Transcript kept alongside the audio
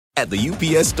At the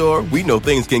UPS Store, we know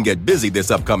things can get busy this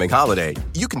upcoming holiday.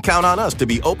 You can count on us to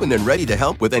be open and ready to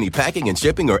help with any packing and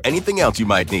shipping or anything else you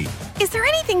might need. Is there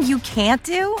anything you can't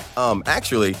do?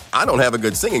 Actually, I don't have a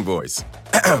good singing voice.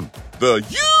 The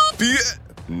UPS...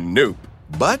 Nope.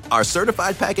 But our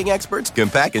certified packing experts can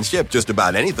pack and ship just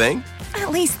about anything.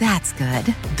 At least that's good.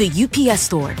 The UPS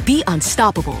Store. Be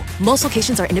unstoppable. Most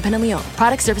locations are independently owned.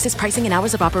 Product, services, pricing, and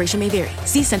hours of operation may vary.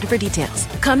 See Center for details.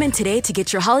 Come in today to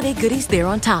get your holiday goodies there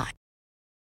on time.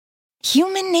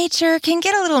 Human nature can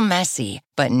get a little messy,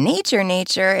 but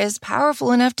nature is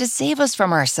powerful enough to save us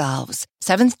from ourselves.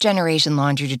 Seventh Generation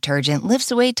Laundry Detergent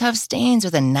lifts away tough stains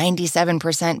with a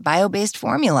 97% bio-based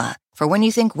formula. For when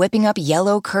you think whipping up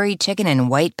yellow curry chicken in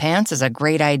white pants is a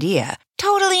great idea.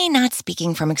 Totally not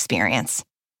speaking from experience.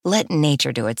 Let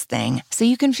nature do its thing so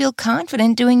you can feel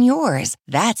confident doing yours.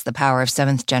 That's the power of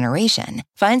Seventh Generation.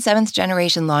 Find Seventh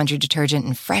Generation Laundry Detergent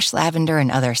in fresh lavender and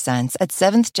other scents at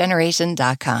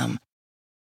seventhgeneration.com.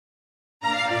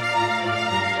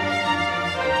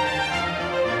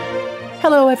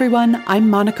 Hello, everyone.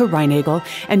 I'm Monica Reinagel,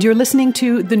 and you're listening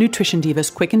to the Nutrition Diva's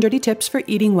quick and dirty tips for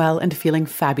eating well and feeling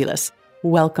fabulous.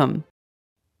 Welcome.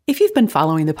 If you've been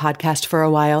following the podcast for a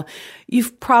while,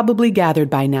 you've probably gathered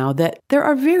by now that there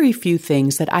are very few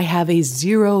things that I have a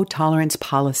zero tolerance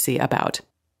policy about.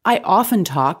 I often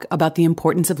talk about the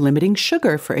importance of limiting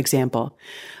sugar, for example,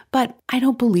 but I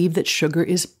don't believe that sugar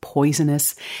is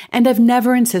poisonous, and I've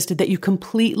never insisted that you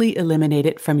completely eliminate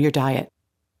it from your diet.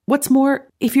 What's more,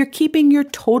 if you're keeping your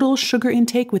total sugar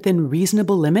intake within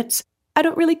reasonable limits, I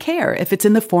don't really care if it's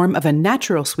in the form of a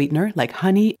natural sweetener like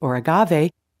honey or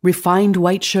agave, refined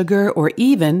white sugar, or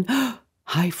even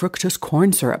high fructose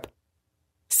corn syrup.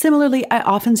 Similarly, I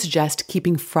often suggest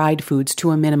keeping fried foods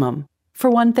to a minimum. For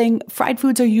one thing, fried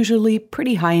foods are usually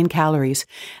pretty high in calories,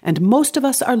 and most of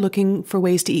us are looking for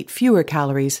ways to eat fewer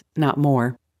calories, not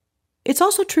more. It's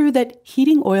also true that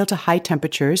heating oil to high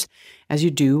temperatures, as you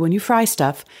do when you fry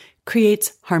stuff,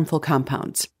 creates harmful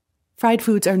compounds. Fried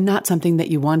foods are not something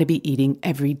that you want to be eating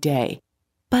every day.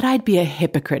 But I'd be a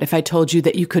hypocrite if I told you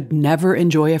that you could never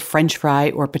enjoy a French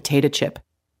fry or potato chip.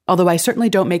 Although I certainly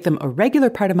don't make them a regular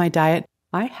part of my diet,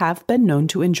 I have been known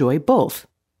to enjoy both.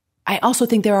 I also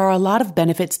think there are a lot of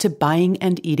benefits to buying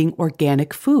and eating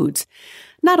organic foods.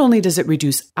 Not only does it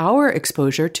reduce our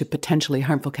exposure to potentially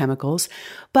harmful chemicals,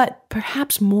 but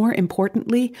perhaps more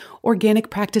importantly, organic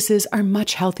practices are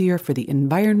much healthier for the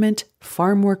environment,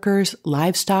 farm workers,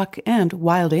 livestock, and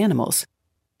wild animals.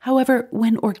 However,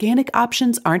 when organic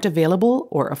options aren't available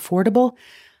or affordable,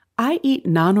 I eat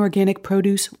non-organic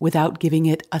produce without giving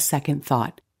it a second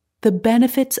thought. The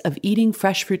benefits of eating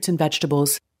fresh fruits and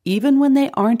vegetables, even when they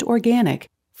aren't organic,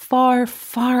 far,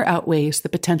 far outweighs the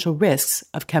potential risks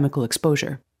of chemical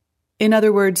exposure. In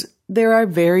other words, there are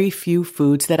very few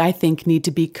foods that I think need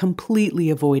to be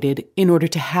completely avoided in order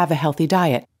to have a healthy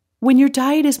diet. When your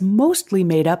diet is mostly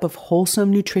made up of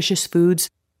wholesome, nutritious foods,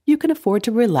 you can afford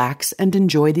to relax and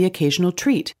enjoy the occasional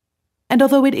treat. And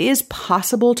although it is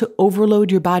possible to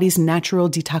overload your body's natural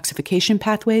detoxification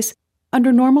pathways,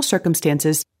 under normal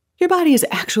circumstances, your body is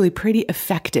actually pretty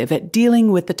effective at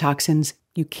dealing with the toxins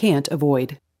you can't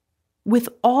avoid. With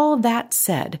all that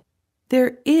said,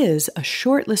 there is a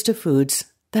short list of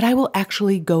foods that I will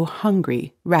actually go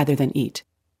hungry rather than eat.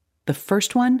 The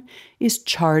first one is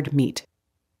charred meat.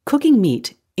 Cooking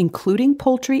meat, including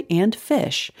poultry and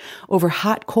fish, over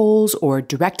hot coals or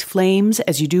direct flames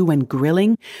as you do when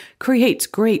grilling, creates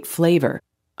great flavor.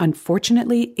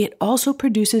 Unfortunately, it also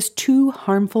produces two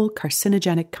harmful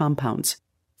carcinogenic compounds.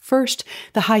 First,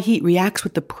 the high heat reacts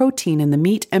with the protein in the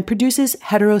meat and produces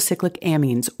heterocyclic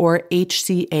amines, or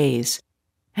HCAs.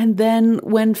 And then,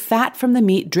 when fat from the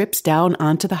meat drips down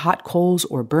onto the hot coals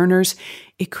or burners,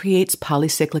 it creates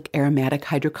polycyclic aromatic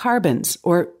hydrocarbons,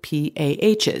 or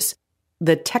PAHs.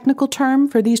 The technical term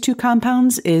for these two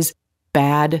compounds is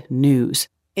bad news.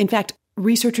 In fact,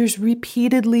 researchers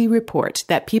repeatedly report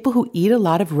that people who eat a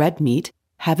lot of red meat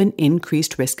have an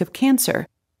increased risk of cancer.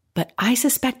 But I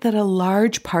suspect that a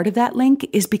large part of that link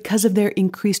is because of their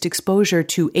increased exposure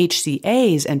to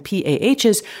HCAs and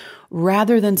PAHs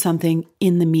rather than something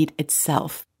in the meat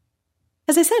itself.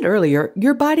 As I said earlier,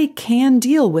 your body can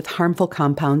deal with harmful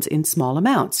compounds in small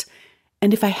amounts.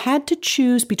 And if I had to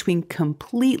choose between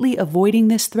completely avoiding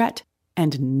this threat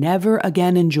and never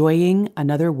again enjoying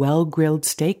another well-grilled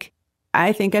steak,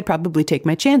 I think I'd probably take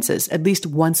my chances, at least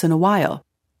once in a while.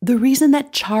 The reason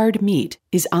that charred meat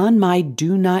is on my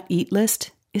do not eat list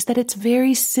is that it's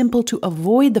very simple to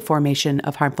avoid the formation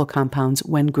of harmful compounds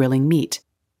when grilling meat.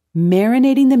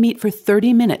 Marinating the meat for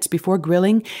 30 minutes before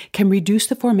grilling can reduce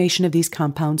the formation of these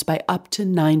compounds by up to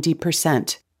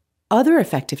 90%. Other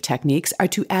effective techniques are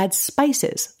to add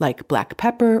spices like black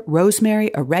pepper,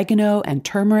 rosemary, oregano, and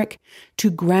turmeric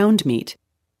to ground meat,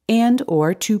 and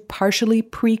or to partially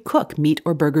pre-cook meat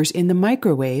or burgers in the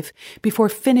microwave before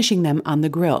finishing them on the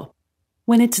grill.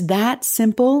 When it's that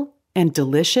simple and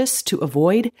delicious to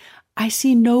avoid, I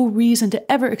see no reason to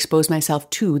ever expose myself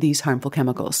to these harmful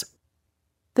chemicals.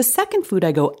 The second food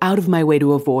I go out of my way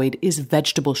to avoid is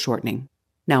vegetable shortening.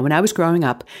 Now, when I was growing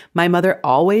up, my mother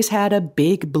always had a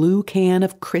big blue can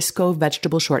of Crisco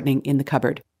vegetable shortening in the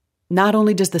cupboard. Not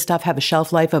only does the stuff have a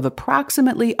shelf life of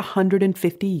approximately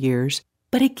 150 years,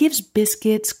 but it gives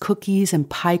biscuits, cookies, and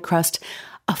pie crust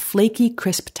a flaky,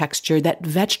 crisp texture that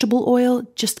vegetable oil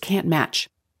just can't match.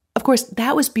 Of course,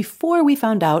 that was before we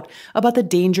found out about the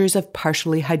dangers of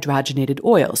partially hydrogenated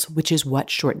oils, which is what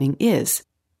shortening is.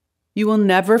 You will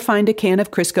never find a can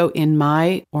of Crisco in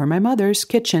my or my mother's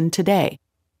kitchen today.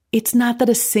 It's not that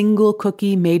a single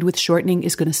cookie made with shortening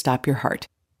is going to stop your heart.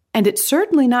 And it's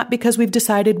certainly not because we've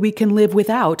decided we can live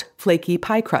without flaky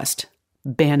pie crust.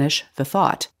 Banish the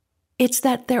thought. It's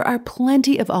that there are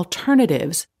plenty of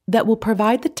alternatives that will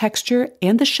provide the texture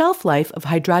and the shelf life of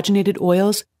hydrogenated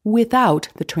oils without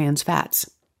the trans fats.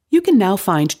 You can now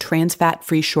find trans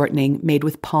fat-free shortening made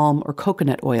with palm or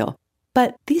coconut oil,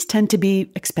 but these tend to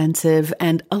be expensive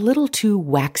and a little too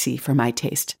waxy for my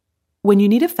taste. When you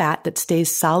need a fat that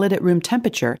stays solid at room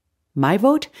temperature, my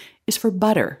vote is for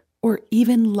butter or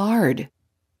even lard.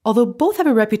 Although both have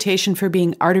a reputation for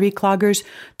being artery cloggers,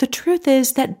 the truth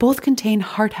is that both contain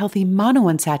heart-healthy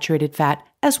monounsaturated fat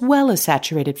as well as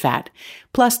saturated fat.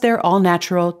 Plus, they're all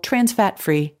natural, trans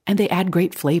fat-free, and they add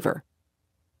great flavor.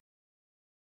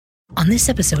 On this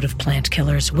episode of Plant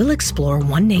Killers, we'll explore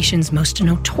one nation's most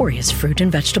notorious fruit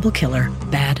and vegetable killer,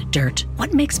 bad dirt.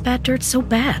 What makes bad dirt so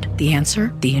bad? The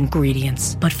answer? The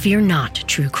ingredients. But fear not,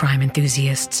 true crime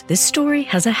enthusiasts. This story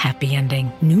has a happy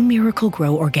ending. New Miracle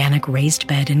Grow organic raised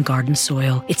bed and garden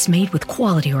soil. It's made with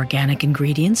quality organic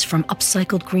ingredients from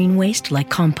upcycled green waste like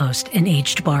compost and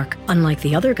aged bark. Unlike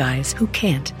the other guys who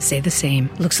can't say the same.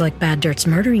 Looks like bad dirt's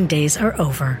murdering days are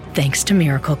over, thanks to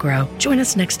Miracle Grow. Join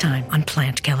us next time on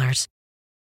Plant Killers.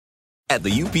 At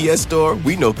the UPS Store,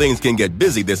 we know things can get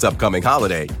busy this upcoming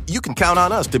holiday. You can count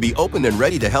on us to be open and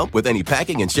ready to help with any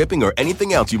packing and shipping or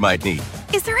anything else you might need.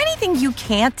 Is there anything you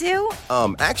can't do?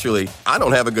 Actually, I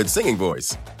don't have a good singing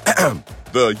voice.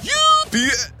 The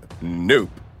UPS... Nope.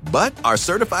 But our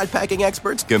certified packing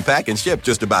experts can pack and ship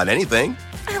just about anything.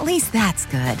 At least that's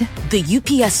good. The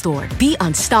UPS Store. Be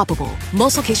unstoppable.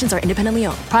 Most locations are independently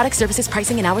owned. Product services,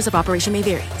 pricing, and hours of operation may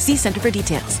vary. See Center for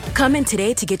details. Come in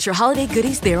today to get your holiday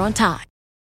goodies there on time.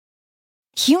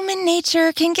 Human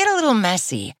nature can get a little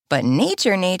messy, but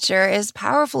nature is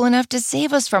powerful enough to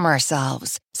save us from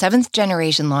ourselves. Seventh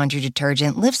Generation Laundry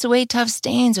Detergent lifts away tough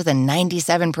stains with a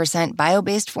 97%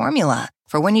 bio-based formula.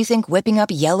 For when you think whipping up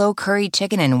yellow curry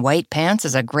chicken in white pants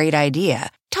is a great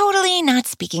idea. Totally not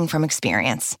speaking from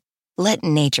experience. Let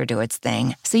nature do its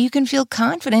thing so you can feel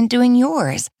confident doing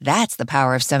yours. That's the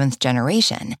power of Seventh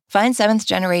Generation. Find Seventh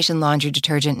Generation Laundry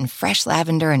Detergent in fresh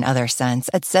lavender and other scents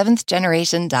at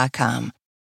seventhgeneration.com.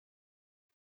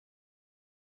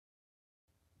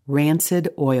 Rancid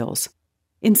oils.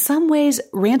 In some ways,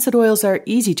 rancid oils are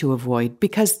easy to avoid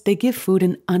because they give food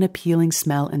an unappealing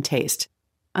smell and taste.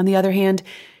 On the other hand,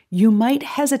 you might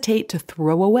hesitate to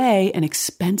throw away an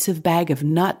expensive bag of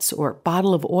nuts or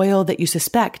bottle of oil that you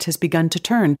suspect has begun to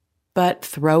turn, but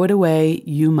throw it away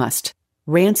you must.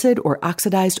 Rancid or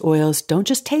oxidized oils don't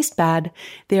just taste bad,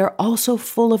 they are also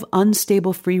full of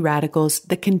unstable free radicals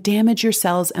that can damage your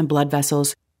cells and blood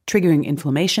vessels, triggering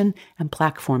inflammation and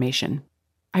plaque formation.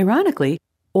 Ironically,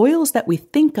 oils that we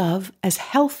think of as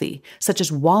healthy, such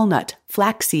as walnut,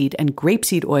 flaxseed, and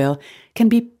grapeseed oil, can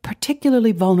be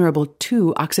particularly vulnerable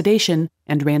to oxidation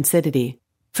and rancidity.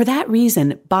 For that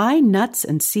reason, buy nuts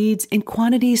and seeds in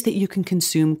quantities that you can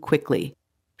consume quickly.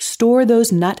 Store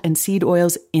those nut and seed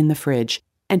oils in the fridge,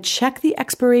 and check the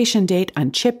expiration date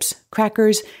on chips,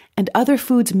 crackers, and other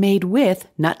foods made with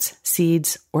nuts,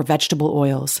 seeds, or vegetable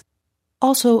oils.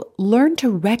 Also, learn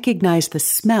to recognize the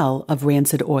smell of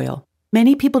rancid oil.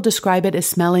 Many people describe it as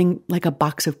smelling like a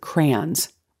box of crayons.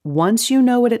 Once you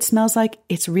know what it smells like,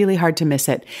 it's really hard to miss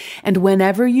it. And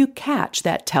whenever you catch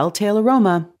that telltale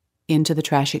aroma, into the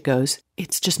trash it goes.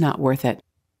 It's just not worth it.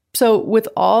 So with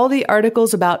all the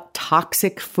articles about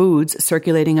toxic foods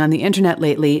circulating on the internet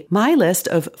lately, my list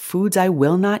of foods I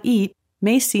will not eat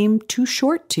may seem too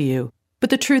short to you. But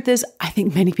the truth is, I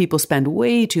think many people spend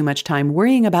way too much time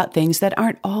worrying about things that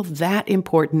aren't all that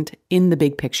important in the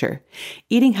big picture.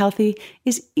 Eating healthy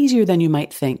is easier than you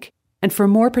might think. And for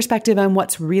more perspective on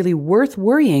what's really worth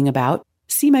worrying about,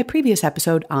 see my previous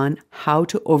episode on how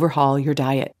to overhaul your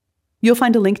diet. You'll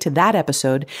find a link to that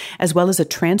episode, as well as a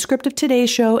transcript of today's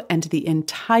show and the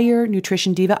entire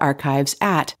Nutrition Diva archives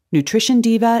at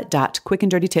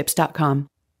nutritiondiva.quickanddirtytips.com.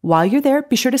 While you're there,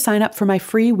 be sure to sign up for my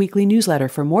free weekly newsletter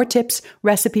for more tips,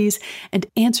 recipes, and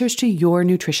answers to your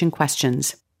nutrition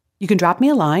questions. You can drop me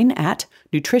a line at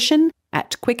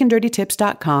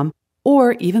nutrition@quickanddirtytips.com,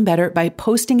 or even better, by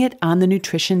posting it on the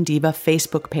Nutrition Diva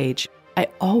Facebook page. I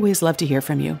always love to hear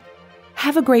from you.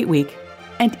 Have a great week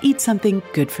and eat something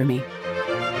good for me.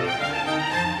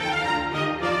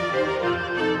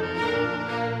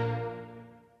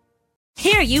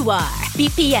 Here you are,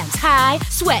 BPMs high,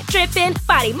 sweat dripping,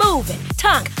 body moving,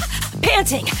 tongue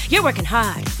panting. You're working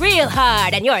hard, real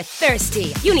hard, and you're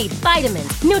thirsty. You need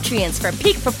vitamins, nutrients for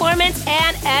peak performance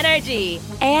and energy.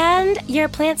 And your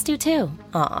plants do too.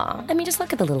 Aw, I mean, just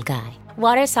look at the little guy.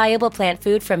 Water-soluble plant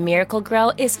food from Miracle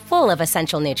Grow is full of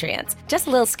essential nutrients. Just a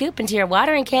little scoop into your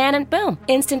watering can and boom,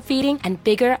 instant feeding and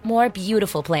bigger, more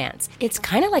beautiful plants. It's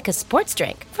kind of like a sports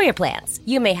drink for your plants.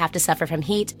 You may have to suffer from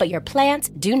heat, but your plants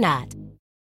do not.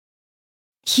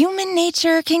 Human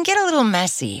nature can get a little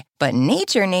messy, but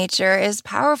nature is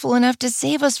powerful enough to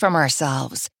save us from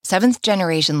ourselves. Seventh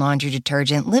Generation laundry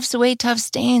detergent lifts away tough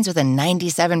stains with a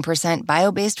 97%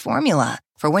 bio-based formula.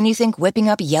 For when you think whipping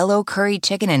up yellow curry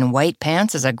chicken in white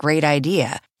pants is a great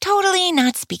idea. Totally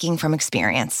not speaking from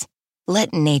experience.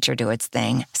 Let nature do its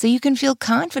thing so you can feel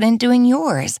confident doing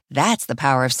yours. That's the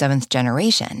power of Seventh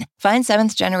Generation. Find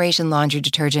Seventh Generation laundry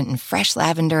detergent in fresh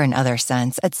lavender and other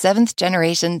scents at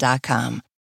seventhgeneration.com.